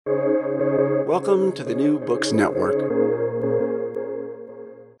Welcome to the New Books Network.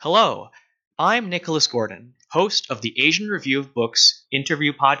 Hello, I'm Nicholas Gordon, host of the Asian Review of Books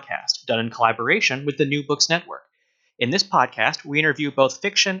interview podcast done in collaboration with the New Books Network. In this podcast, we interview both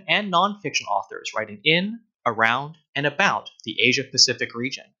fiction and nonfiction authors writing in, around, and about the Asia Pacific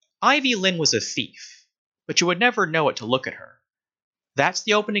region. Ivy Lin was a thief, but you would never know it to look at her. That's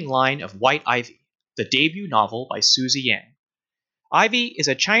the opening line of White Ivy, the debut novel by Susie Yang. Ivy is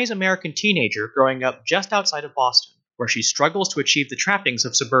a Chinese-American teenager growing up just outside of Boston, where she struggles to achieve the trappings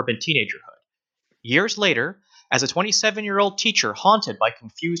of suburban teenagerhood. Years later, as a 27-year-old teacher haunted by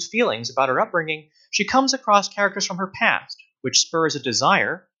confused feelings about her upbringing, she comes across characters from her past, which spurs a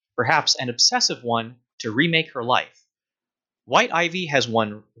desire, perhaps an obsessive one, to remake her life. White Ivy has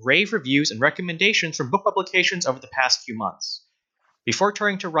won rave reviews and recommendations from book publications over the past few months. Before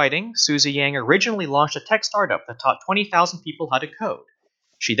turning to writing, Susie Yang originally launched a tech startup that taught 20,000 people how to code.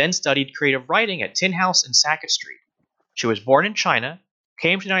 She then studied creative writing at Tin House and Sackett Street. She was born in China,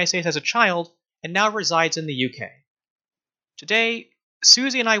 came to the United States as a child, and now resides in the UK. Today,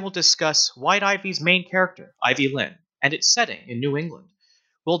 Susie and I will discuss White Ivy's main character, Ivy Lin, and its setting in New England.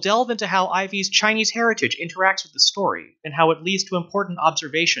 We'll delve into how Ivy's Chinese heritage interacts with the story and how it leads to important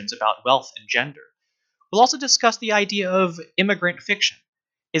observations about wealth and gender. We'll also discuss the idea of immigrant fiction.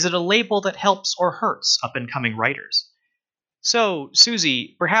 Is it a label that helps or hurts up-and-coming writers? So,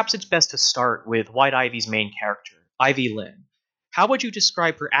 Susie, perhaps it's best to start with White Ivy's main character, Ivy Lin. How would you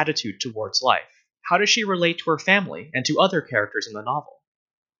describe her attitude towards life? How does she relate to her family and to other characters in the novel?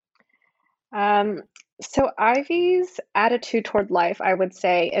 Um, so Ivy's attitude toward life, I would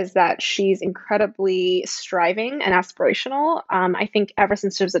say, is that she's incredibly striving and aspirational. I think ever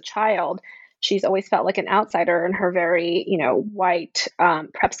since she was a child, she's always felt like an outsider in her very, white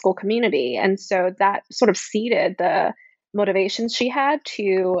prep school community, and so that sort of seeded the motivations she had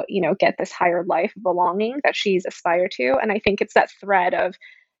to, get this higher life of belonging that she's aspired to. And I think it's that thread of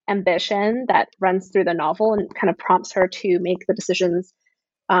ambition that runs through the novel and kind of prompts her to make the decisions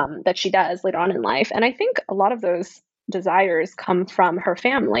that she does later on in life. And I think a lot of those desires come from her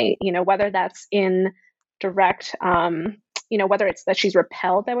family, whether that's in direct, whether it's that she's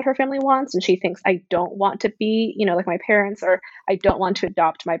repelled by what her family wants and she thinks, I don't want to be, like my parents, or I don't want to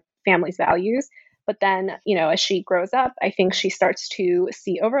adopt my family's values. But then, as she grows up, I think she starts to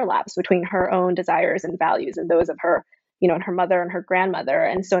see overlaps between her own desires and values and those of her, and her mother and her grandmother.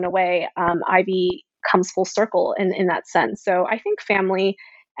 And so in a way, Ivy comes full circle in that sense. So I think family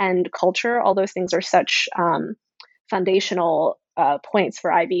and culture, all those things are such foundational points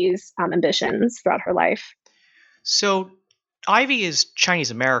for Ivy's ambitions throughout her life. So, Ivy is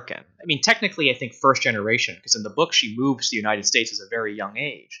Chinese American. I mean, technically, I think first generation, because in the book she moves to the United States at a very young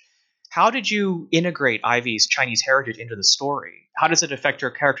age. How did you integrate Ivy's Chinese heritage into the story? How does it affect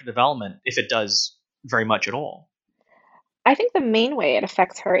her character development, if it does very much at all? I think the main way it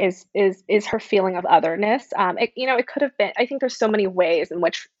affects her is her feeling of otherness. It could have been. I think there's so many ways in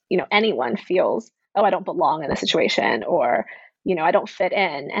which anyone feels, oh, I don't belong in this situation, or I don't fit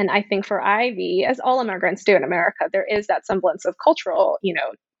in. And I think for Ivy, as all immigrants do in America, there is that semblance of cultural,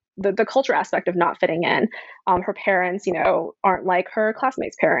 the culture aspect of not fitting in. Her parents, aren't like her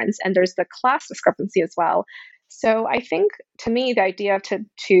classmates' parents, and there's the class discrepancy as well. So I think to me, the idea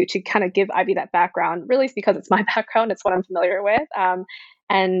to kind of give Ivy that background really is because it's my background, it's what I'm familiar with.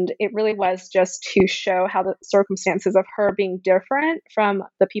 And it really was just to show how the circumstances of her being different from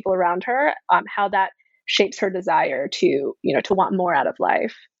the people around her, how that shapes her desire to want more out of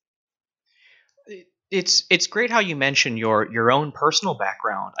life. It's great how you mention your own personal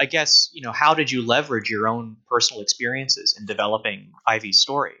background. I guess, how did you leverage your own personal experiences in developing Ivy's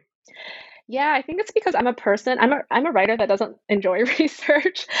story? Yeah, I think it's because I'm a writer that doesn't enjoy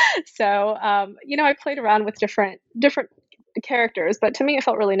research. So I played around with different characters, but to me it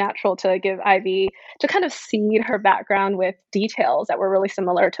felt really natural to give Ivy to kind of seed her background with details that were really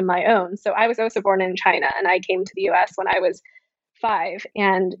similar to my own. So I was also born in China and I came to the US when I was 5,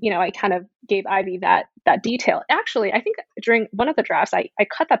 and I kind of gave Ivy that detail. Actually, I think during one of the drafts I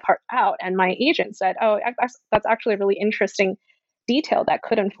cut that part out and my agent said, "Oh, that's actually a really interesting detail that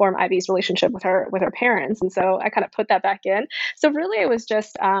could inform Ivy's relationship with her parents." And so I kind of put that back in. So really, it was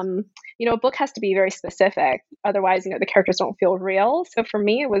just a book has to be very specific, otherwise, the characters don't feel real. So for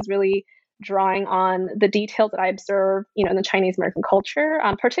me, it was really drawing on the details that I observed, in the Chinese American culture,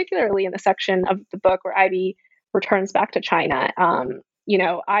 particularly in the section of the book where Ivy returns back to China.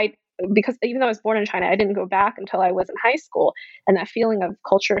 I because even though I was born in China, I didn't go back until I was in high school, and that feeling of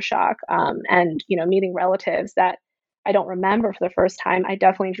culture shock and meeting relatives that I don't remember for the first time, I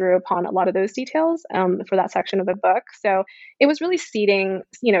definitely drew upon a lot of those details for that section of the book. So it was really seeding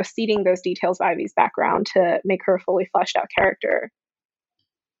those details of Ivy's background to make her a fully fleshed out character.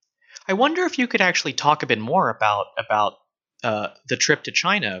 I wonder if you could actually talk a bit more about the trip to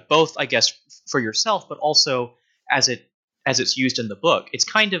China, both I guess for yourself, but also as it's used in the book. It's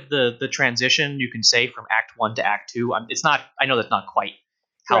kind of the transition you can say from Act One to Act Two. It's not. I know that's not quite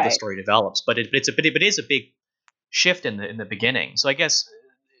how the Right. story develops, but it is a big shift in the beginning. So I guess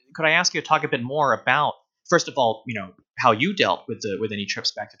could I ask you to talk a bit more about first of all, how you dealt with any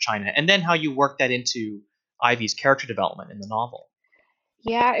trips back to China, and then how you worked that into Ivy's character development in the novel.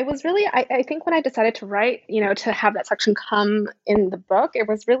 Yeah, it was really, I think when I decided to write, to have that section come in the book, it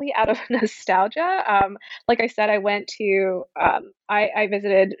was really out of nostalgia. Like I said, I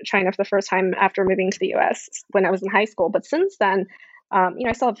visited China for the first time after moving to the US when I was in high school. But since then,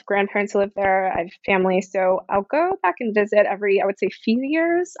 I still have grandparents who live there. I have family. So I'll go back and visit every, I would say, few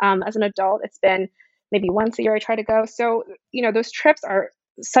years. As an adult, it's been maybe once a year I try to go. So, those trips are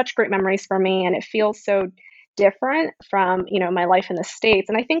such great memories for me. And it feels so different from my life in the States.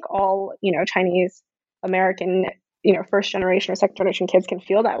 And I think all Chinese American first generation or second generation kids can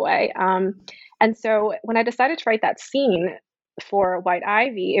feel that way. And so when I decided to write that scene for White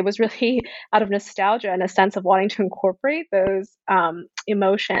Ivy, it was really out of nostalgia and a sense of wanting to incorporate those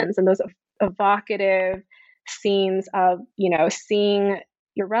emotions and those evocative scenes of seeing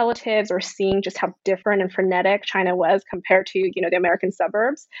your relatives or seeing just how different and frenetic China was compared to the American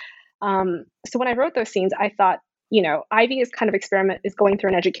suburbs. So when I wrote those scenes, I thought, Ivy is kind of is going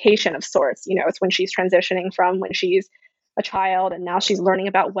through an education of sorts. It's when she's transitioning from when she's a child and now she's learning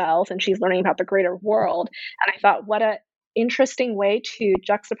about wealth and she's learning about the greater world. And I thought, what a interesting way to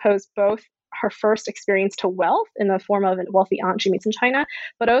juxtapose both her first experience to wealth in the form of a wealthy aunt she meets in China,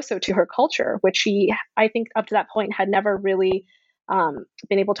 but also to her culture, which she, I think, up to that point had never really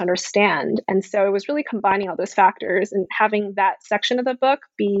been able to understand. And so it was really combining all those factors and having that section of the book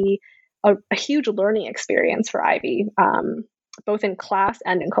be a huge learning experience for Ivy, both in class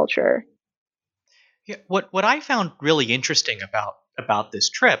and in culture. Yeah, what I found really interesting about this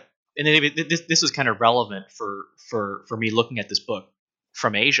trip, and this is kind of relevant for me looking at this book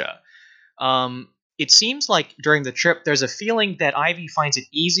from Asia. It seems like during the trip, there's a feeling that Ivy finds it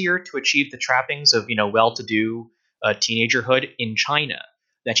easier to achieve the trappings of well-to-do teenagerhood in China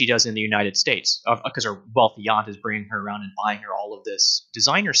than she does in the United States, because her wealthy aunt is bringing her around and buying her all of this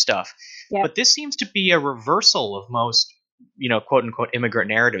designer stuff. Yep. But this seems to be a reversal of most quote unquote immigrant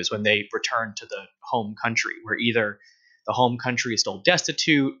narratives when they return to the home country, where either the home country is still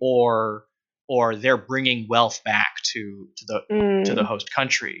destitute or they're bringing wealth back to the host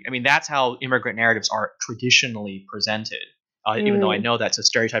country. I mean, that's how immigrant narratives are traditionally presented, even though I know that's a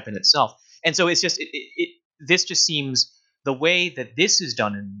stereotype in itself. And so it's just this just seems the way that this is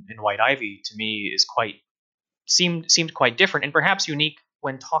done in White Ivy to me is seemed quite different and perhaps unique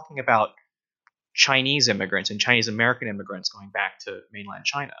when talking about Chinese immigrants and Chinese American immigrants going back to mainland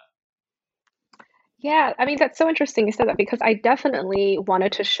China. Yeah, I mean, that's so interesting you said that because I definitely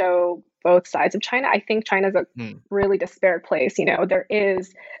wanted to show both sides of China. I think China's a really disparate place.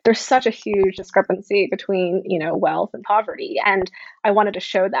 There's such a huge discrepancy between, wealth and poverty. And I wanted to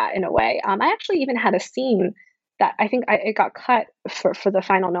show that in a way. I actually even had a scene that I think it got cut for the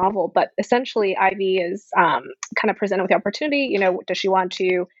final novel, but essentially Ivy is kind of presented with the opportunity, does she want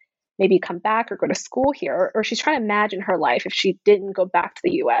to maybe come back or go to school here, or she's trying to imagine her life if she didn't go back to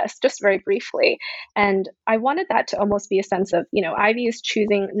the US, just very briefly. And I wanted that to almost be a sense of, Ivy is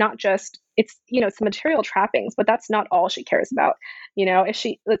choosing not just it's the material trappings, but that's not all she cares about.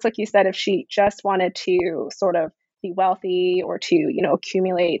 It's like you said, if she just wanted to sort of be wealthy or to,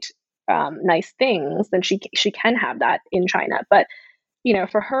 accumulate nice things, then she can have that in China. But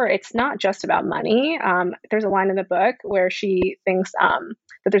for her, it's not just about money. There's a line in the book where she thinks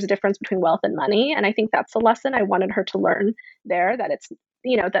that there's a difference between wealth and money. And I think that's a lesson I wanted her to learn there, that it's,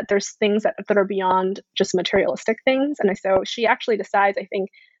 that there's things that are beyond just materialistic things. And so she actually decides, I think,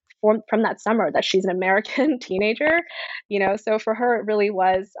 from that summer that she's an American teenager, so for her, it really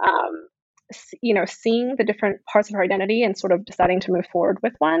was, seeing the different parts of her identity and sort of deciding to move forward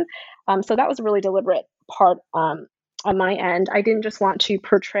with one. So that was a really deliberate part on my end. I didn't just want to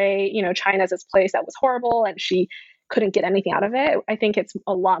portray, China as this place that was horrible and she couldn't get anything out of it. I think it's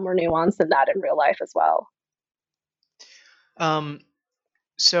a lot more nuanced than that in real life as well.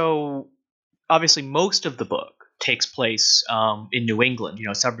 So obviously most of the book takes place in New England,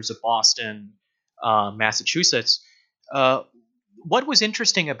 suburbs of Boston, Massachusetts. What was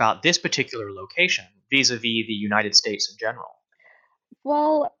interesting about this particular location vis-a-vis the United States in general?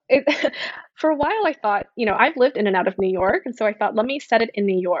 Well, for a while I thought, I've lived in and out of New York, and so I thought, let me set it in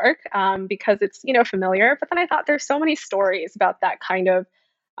New York because it's, familiar. But then I thought there's so many stories about that kind of,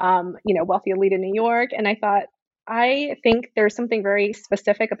 wealthy elite in New York, and I thought, I think there's something very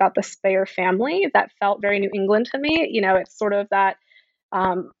specific about the Speyer family that felt very New England to me. It's sort of that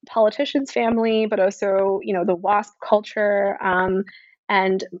politician's family, but also, the WASP culture.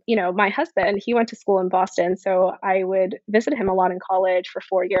 And, my husband, he went to school in Boston. So I would visit him a lot in college for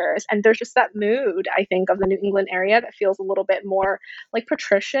 4 years. And there's just that mood, I think, of the New England area that feels a little bit more like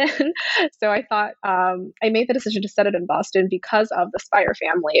patrician. So I thought I made the decision to set it in Boston because of the Speyer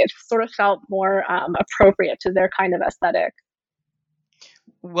family. It sort of felt more appropriate to their kind of aesthetic.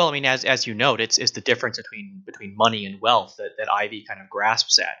 Well, I mean, as you note, it's the difference between money and wealth that Ivy kind of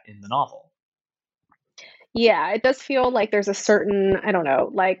grasps at in the novel. Yeah, it does feel like there's a certain, I don't know,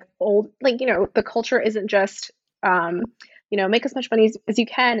 like old, like, the culture isn't just, make as much money as you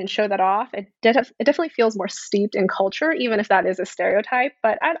can and show that off. It definitely feels more steeped in culture, even if that is a stereotype.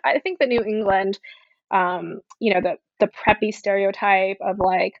 But I think that New England, the preppy stereotype of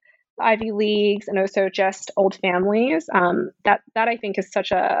like Ivy Leagues and also just old families, that I think is such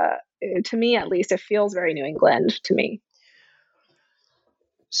to me at least, it feels very New England to me.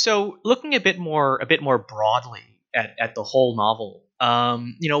 So, looking a bit more broadly at the whole novel,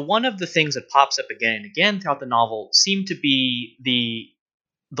 one of the things that pops up again and again throughout the novel seem to be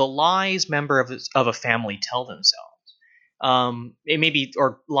the lies of a family tell themselves. It may be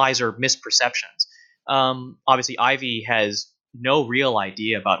or lies or misperceptions. Obviously, Ivy has no real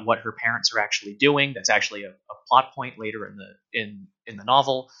idea about what her parents are actually doing. That's actually a plot point later in the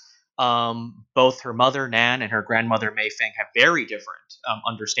novel. Both her mother Nan and her grandmother Mei Feng have very different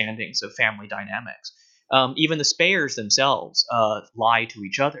understandings of family dynamics. Even the Speyers themselves lie to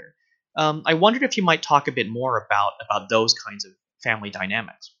each other. I wondered if you might talk a bit more about those kinds of family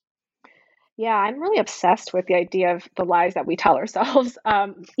dynamics. Yeah, I'm really obsessed with the idea of the lies that we tell ourselves,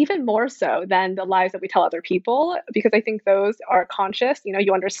 even more so than the lies that we tell other people, because I think those are conscious.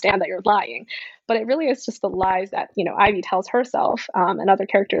 You understand that you're lying, but it really is just the lies that Ivy tells herself and other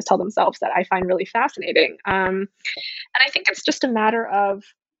characters tell themselves that I find really fascinating. And I think it's just a matter of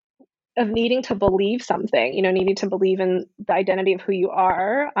needing to believe something. Needing to believe in the identity of who you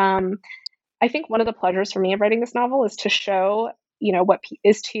are. I think one of the pleasures for me of writing this novel is to show,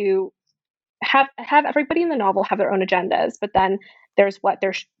 is to have everybody in the novel have their own agendas, but then there's what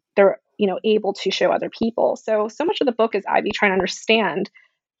they're able to show other people. So much of the book is Ivy trying to understand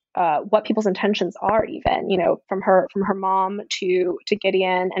what people's intentions are, even from her mom to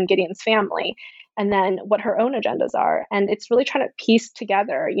Gideon and Gideon's family, and then what her own agendas are. And it's really trying to piece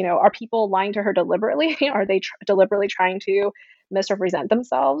together. Are people lying to her deliberately? Are they deliberately trying to misrepresent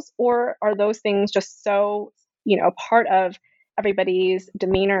themselves, or are those things just so part of everybody's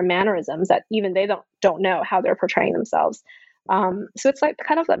demeanor and mannerisms that even they don't know how they're portraying themselves. So it's like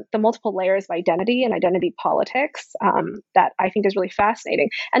kind of the multiple layers of identity and identity politics that I think is really fascinating.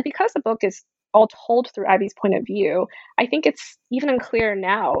 And because the book is all told through Ivy's point of view, I think it's even unclear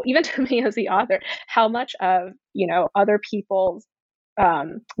now, even to me as the author, how much of other people's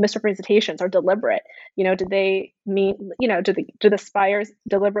misrepresentations are deliberate. Did they mean, do the Speyers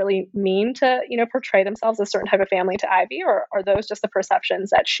deliberately mean to, portray themselves as a certain type of family to Ivy, or are those just the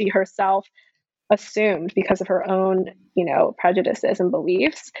perceptions that she herself assumed because of her own, prejudices and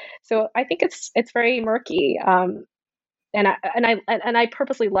beliefs? So I think it's very murky. And I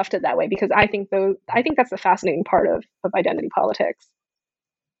purposely left it that way because I think that's the fascinating part of identity politics.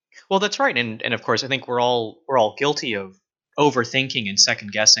 Well, that's right, and of course, I think we're all guilty of overthinking and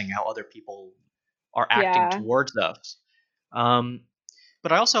second guessing how other people are acting Yeah. towards us. Um,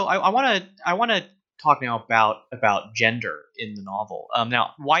 but I want to talk now about gender in the novel.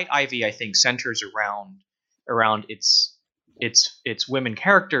 Now, White Ivy, I think, centers around its women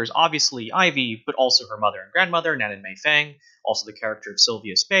characters. Obviously, Ivy, but also her mother and grandmother, Nan and Mei Feng. Also, the character of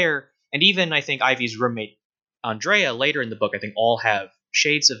Sylvia Speyer, and even I think Ivy's roommate Andrea later in the book. I think all have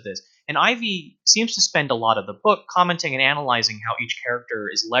shades of this. And Ivy seems to spend a lot of the book commenting and analyzing how each character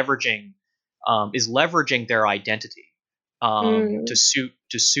is leveraging their identity to Mm.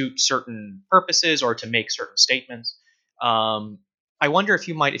 suit certain purposes or to make certain statements. Um, I wonder if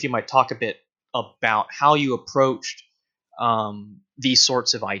you might talk a bit about how you approached these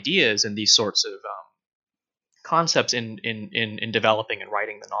sorts of ideas and these sorts of concepts in developing and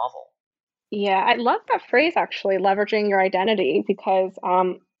writing the novel. Yeah, I love that phrase actually, leveraging your identity, because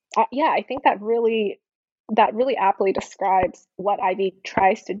yeah, I think that really aptly describes what Ivy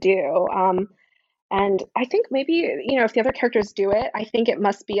tries to do. And I think maybe, if the other characters do it, I think it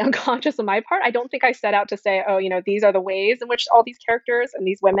must be unconscious on my part. I don't think I set out to say, oh, these are the ways in which all these characters and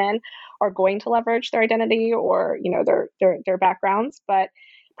these women are going to leverage their identity or, their backgrounds. But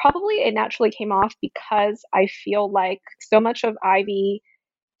probably it naturally came off because I feel like so much of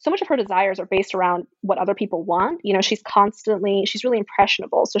her desires are based around what other people want. She's really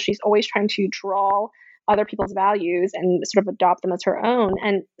impressionable. So she's always trying to draw other people's values and sort of adopt them as her own.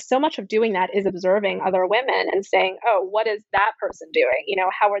 And so much of doing that is observing other women and saying, oh, what is that person doing?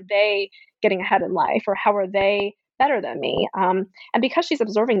 How are they getting ahead in life, or how are they better than me? And because she's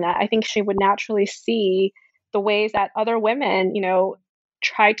observing that, I think she would naturally see the ways that other women,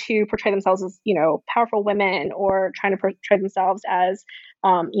 try to portray themselves as, powerful women, or trying to portray themselves as,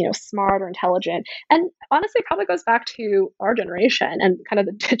 smart or intelligent. And honestly, it probably goes back to our generation and kind of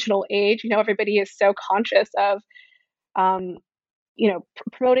the digital age. Everybody is so conscious of, um,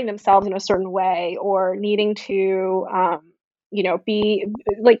 promoting themselves in a certain way, or needing to, be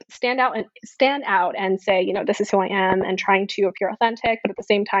like stand out and say, this is who I am, and trying to appear authentic, but at the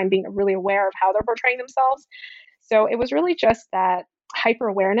same time being really aware of how they're portraying themselves. So it was really just that hyper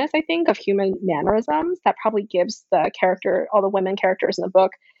awareness, I think, of human mannerisms that probably gives all the women characters in the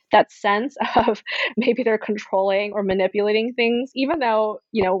book, that sense of maybe they're controlling or manipulating things, even though,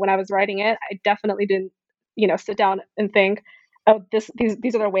 when I was writing it, I definitely didn't, sit down and think, oh, these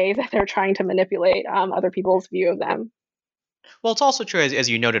are the ways that they're trying to manipulate other people's view of them. Well, it's also true, as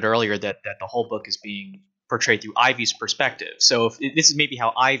you noted earlier, that the whole book is being portrayed through Ivy's perspective. So this is maybe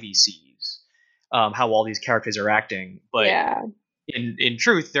how Ivy sees how all these characters are acting, but Yeah. in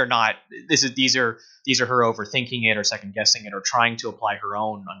truth, they're not. These are her overthinking it, or second guessing it, or trying to apply her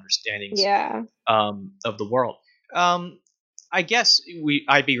own understandings Yeah. of the world. I guess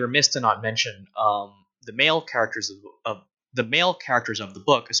I'd be remiss to not mention the male characters of the male characters of the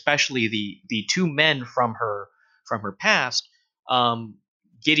book, especially the two men from her past,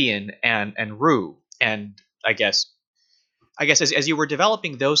 Gideon and Rue. And I guess as you were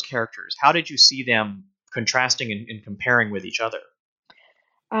developing those characters, how did you see them contrasting and comparing with each other?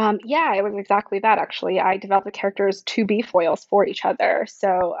 Yeah, it was exactly that, actually. I developed the characters to be foils for each other.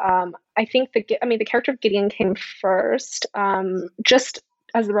 So I think the character of Gideon came first, just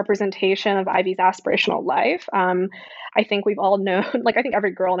as the representation of Ivy's aspirational life. I think we've all known, like, I think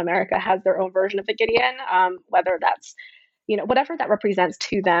every girl in America has their own version of the Gideon, whether that's, whatever that represents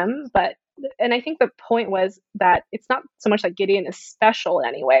to them. And I think the point was that it's not so much that Gideon is special in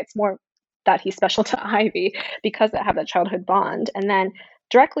any way, it's more that he's special to Ivy because they have that childhood bond. And then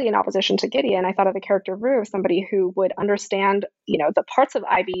directly in opposition to Gideon, I thought of the character of Rue, somebody who would understand, the parts of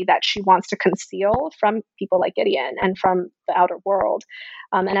Ivy that she wants to conceal from people like Gideon and from the outer world.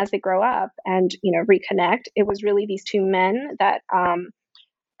 And as they grow up and, reconnect, it was really these two men that kind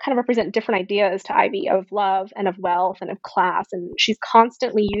of represent different ideas to Ivy of love and of wealth and of class. And she's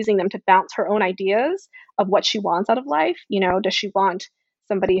constantly using them to bounce her own ideas of what she wants out of life. Does she want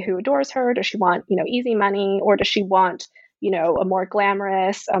somebody who adores her? Does she want, easy money? Or does she want, a more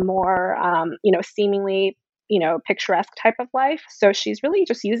glamorous, a more, seemingly, picturesque type of life? So she's really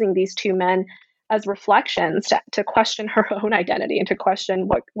just using these two men as reflections to question her own identity and to question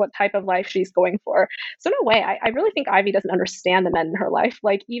what type of life she's going for. So in a way, I really think Ivy doesn't understand the men in her life.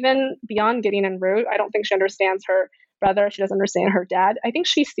 Like, even beyond Gideon and Rue, I don't think she understands her brother. She doesn't understand her dad. I think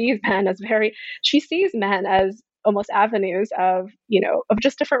she sees men as almost avenues of, of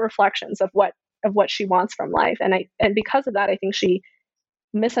just different reflections of what she wants from life. And because of that, I think she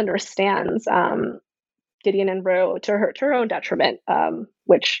misunderstands Gideon and Rue to her own detriment,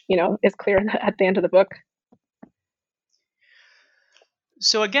 which is clear at the end of the book.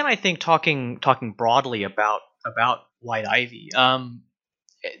 So again, I think talking broadly about White Ivy, I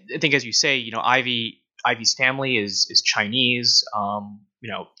think, as you say, Ivy's family is Chinese.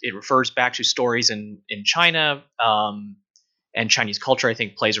 It refers back to stories in China, and Chinese culture, I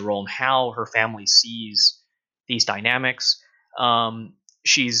think, plays a role in how her family sees these dynamics.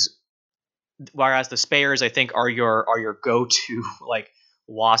 Whereas the Speyers, I think, are your go-to like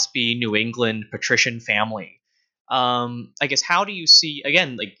waspy New England patrician family. I guess, how do you see,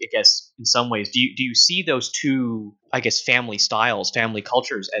 again, like, I guess in some ways, do you see those two, I guess, family styles, family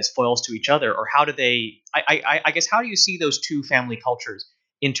cultures as foils to each other, or how do they? I guess, how do you see those two family cultures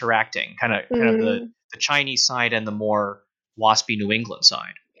interacting? Kind of the Chinese side and the more waspy New England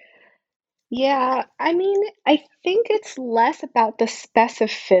side. Yeah, I mean, I think it's less about the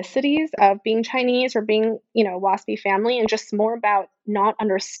specificities of being Chinese or being, WASPy family, and just more about not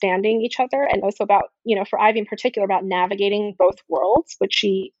understanding each other, and also about, for Ivy in particular, about navigating both worlds, which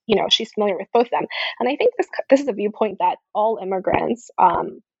she's familiar with both of them. And I think this is a viewpoint that all immigrants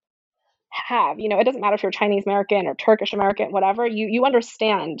have. It doesn't matter if you're Chinese American or Turkish American, whatever. You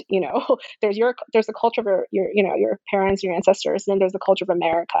understand. There's the culture of your parents, your ancestors, and then there's the culture of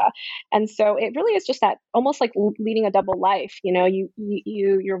America. And so it really is just that almost like leading a double life.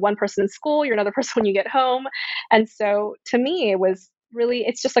 You're one person in school, you're another person when you get home. And so to me, it was really,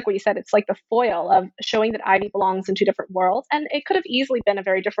 it's just like what you said. It's like the foil of showing that Ivy belongs in two different worlds. And it could have easily been a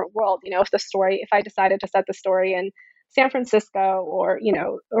very different world. If I decided to set the story in San Francisco or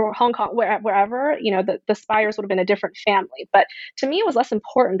Hong Kong, wherever, the Spires would have been a different family. But to me, it was less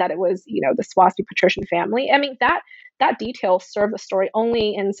important that it was, the Swasey patrician family. I mean, that detail served the story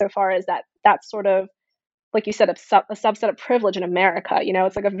only insofar as that sort of, like you said, a subset of privilege in America.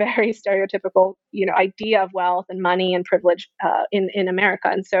 It's like a very stereotypical, idea of wealth and money and privilege in America.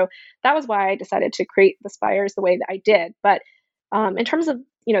 And so that was why I decided to create the Spires the way that I did. But in terms of,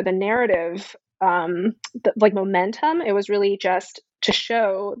 the narrative, like momentum, it was really just to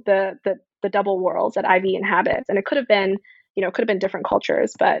show the double worlds that Ivy inhabits. And it could have been, different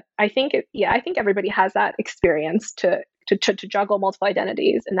cultures, but I think everybody has that experience to juggle multiple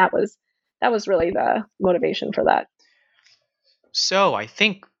identities. And that was really the motivation for that. So I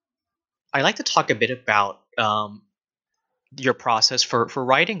think I'd like to talk a bit about your process for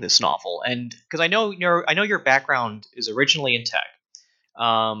writing this novel, and because I know your background is originally in tech,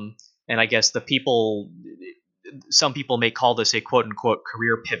 and I guess some people may call this a quote unquote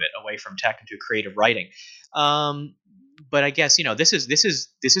career pivot away from tech into creative writing. But I guess this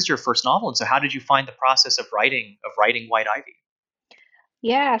is your first novel, and so how did you find the process of writing White Ivy?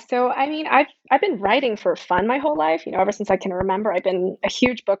 Yeah, so I mean, I've been writing for fun my whole life. Ever since I can remember, I've been a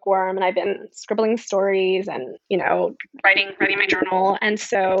huge bookworm, and I've been scribbling stories and writing my journal. And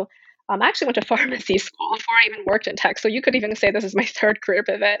so I actually went to pharmacy school before I even worked in tech. So you could even say this is my third career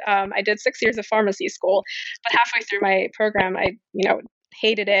pivot. I did 6 years of pharmacy school, but halfway through my program, I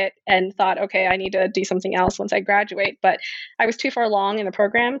hated it and thought, okay, I need to do something else once I graduate. But I was too far along in the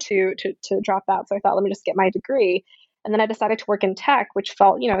program to drop out. So I thought, let me just get my degree. And then I decided to work in tech, which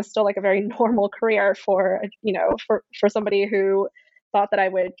felt, still like a very normal career for, for somebody who thought that I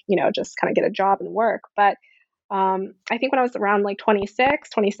would, just kind of get a job and work. But I think when I was around like 26,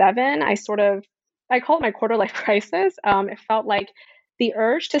 27, I call it my quarter life crisis. It felt like the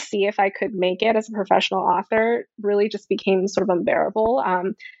urge to see if I could make it as a professional author really just became sort of unbearable.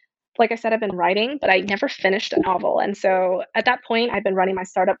 Like I said, I've been writing, but I never finished a novel. And so at that point, I'd been running my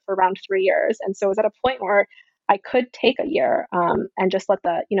startup for around 3 years. And so it was at a point where I could take a year and just let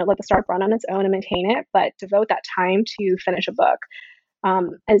the startup run on its own and maintain it, but devote that time to finish a book.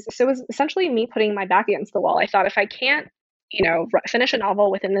 And so it was essentially me putting my back against the wall. I thought if I can't, finish a novel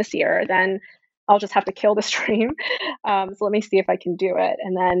within this year, then I'll just have to kill this dream. So let me see if I can do it.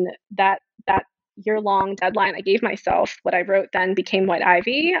 And then that year-long deadline I gave myself, what I wrote then became White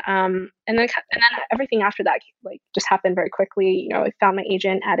Ivy. And then everything after that like just happened very quickly. I found my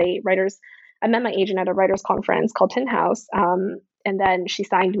agent at I met my agent at a writers conference called Tin House. And then she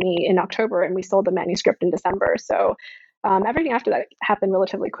signed me in October and we sold the manuscript in December. So everything after that happened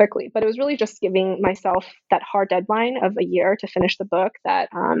relatively quickly, but it was really just giving myself that hard deadline of a year to finish the book that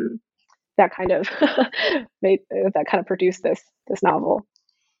kind of produced this novel.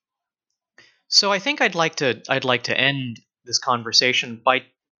 So I think I'd like to end this conversation by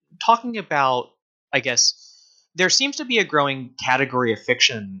talking about, I guess, there seems to be a growing category of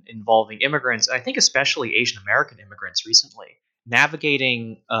fiction involving immigrants, I think especially Asian American immigrants recently,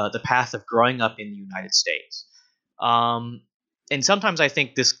 navigating the path of growing up in the United States. And sometimes I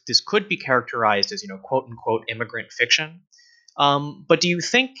think this could be characterized as, quote unquote, immigrant fiction. But do you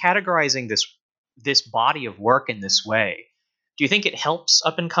think categorizing this body of work in this way, do you think it helps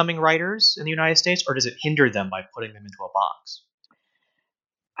up and coming writers in the United States, or does it hinder them by putting them into a box?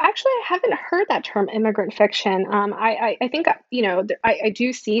 Actually, I haven't heard that term immigrant fiction. I think, I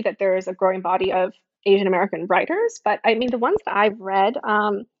do see that there is a growing body of Asian American writers, but I mean, the ones that I've read,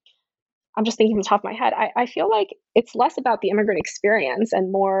 I'm just thinking from the top of my head, I feel like it's less about the immigrant experience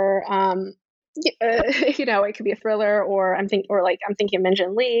and more, it could be a thriller, or I'm thinking of Min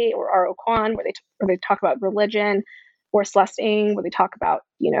Jin Lee or R.O. Kwon, where they talk about religion, or Celeste Ng, where they talk about,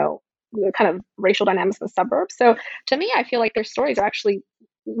 the kind of racial dynamics in the suburbs. So to me, I feel like their stories are actually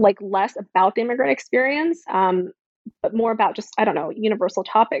like less about the immigrant experience, but more about just, I don't know, universal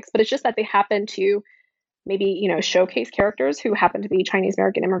topics. But it's just that they happen to maybe, showcase characters who happen to be Chinese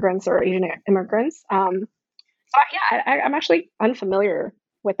American immigrants or Asian immigrants. I'm actually unfamiliar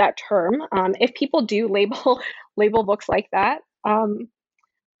with that term. If people do label books like that,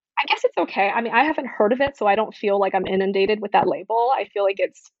 I guess it's okay. I mean, I haven't heard of it, so I don't feel like I'm inundated with that label. I feel like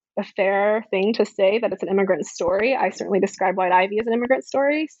it's a fair thing to say that it's an immigrant story. I certainly describe White Ivy as an immigrant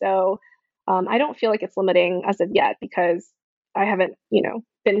story. So I don't feel like it's limiting as of yet because I haven't,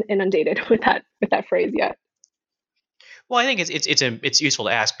 been inundated with that phrase yet. Well, I think it's useful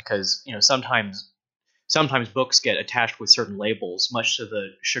to ask because sometimes books get attached with certain labels, much to the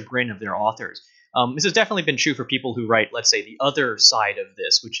chagrin of their authors. This has definitely been true for people who write, let's say, the other side of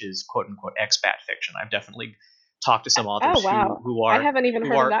this, which is quote unquote expat fiction. I've definitely talked to some Oh, authors wow. who I are haven't even who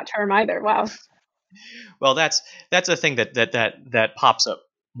heard of are that term either. Wow. well, that's a thing that pops up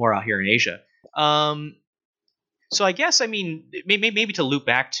more out here in Asia. Um, so I guess, I mean, maybe to loop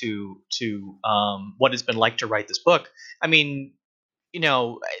back to what it's been like to write this book. I mean, you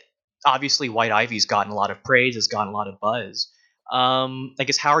know, obviously White Ivy's gotten a lot of praise, has gotten a lot of buzz. I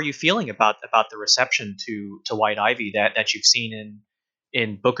guess, how are you feeling about the reception to White Ivy that you've seen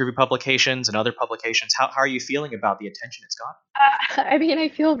in book review publications and other publications? How are you feeling about the attention it's got? I mean, I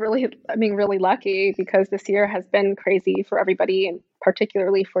feel really lucky because this year has been crazy for everybody and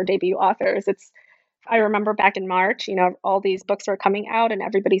particularly for debut authors. I remember back in March, all these books were coming out and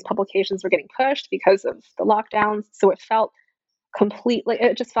everybody's publications were getting pushed because of the lockdowns. So it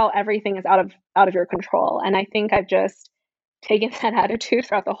just felt everything is out of your control. And I think I've just taken that attitude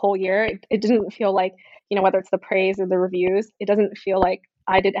throughout the whole year. It didn't feel like, whether it's the praise or the reviews, it doesn't feel like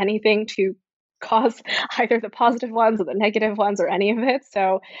I did anything to cause either the positive ones or the negative ones or any of it.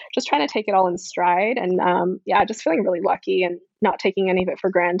 So just trying to take it all in stride and yeah, just feeling really lucky and not taking any of it for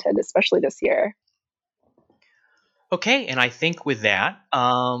granted, especially this year. Okay, and I think with that,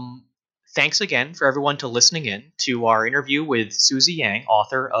 thanks again for everyone to listening in to our interview with Susie Yang,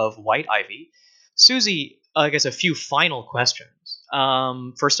 author of White Ivy. Susie, I guess a few final questions.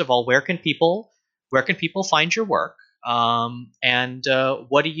 First of all, where can people find your work? And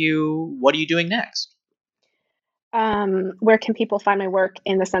what are you doing next? Where can people find my work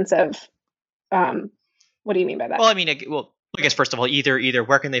in the sense of, um, what do you mean by that? Well, I mean, I guess first of all, either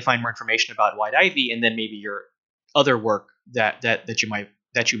where can they find more information about White Ivy, and then maybe your other work that you might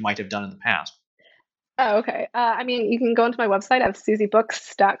have done in the past. Oh, okay. I mean, you can go into my website of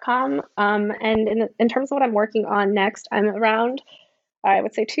susiebooks.com. And in terms of what I'm working on next, I'm around, I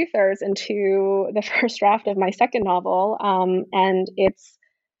would say, two-thirds into the first draft of my second novel. And it's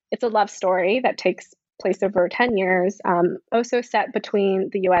a love story that takes place over 10 years, also set between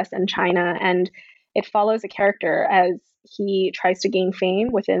the US and China. And it follows a character as he tries to gain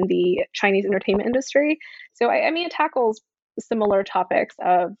fame within the Chinese entertainment industry. So, I mean, it tackles similar topics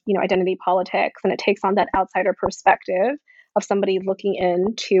of, identity politics, and it takes on that outsider perspective of somebody looking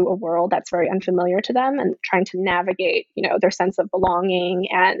into a world that's very unfamiliar to them and trying to navigate, their sense of belonging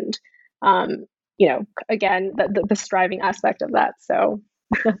and, again, the striving aspect of that. So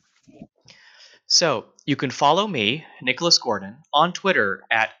So you can follow me, Nicholas Gordon, on Twitter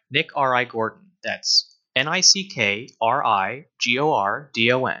at Nick R.I. Gordon. That's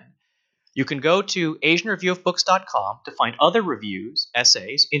NICKRIGORDON. You can go to AsianReviewOfBooks.com to find other reviews,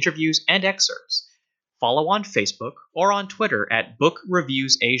 essays, interviews, and excerpts. Follow on Facebook or on Twitter at Book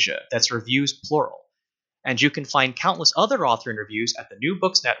Reviews Asia. That's reviews plural. And you can find countless other author interviews at the New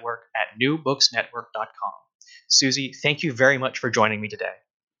Books Network at newbooksnetwork.com. Susie, thank you very much for joining me today.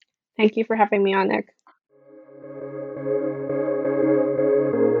 thank you for having me on, Nick.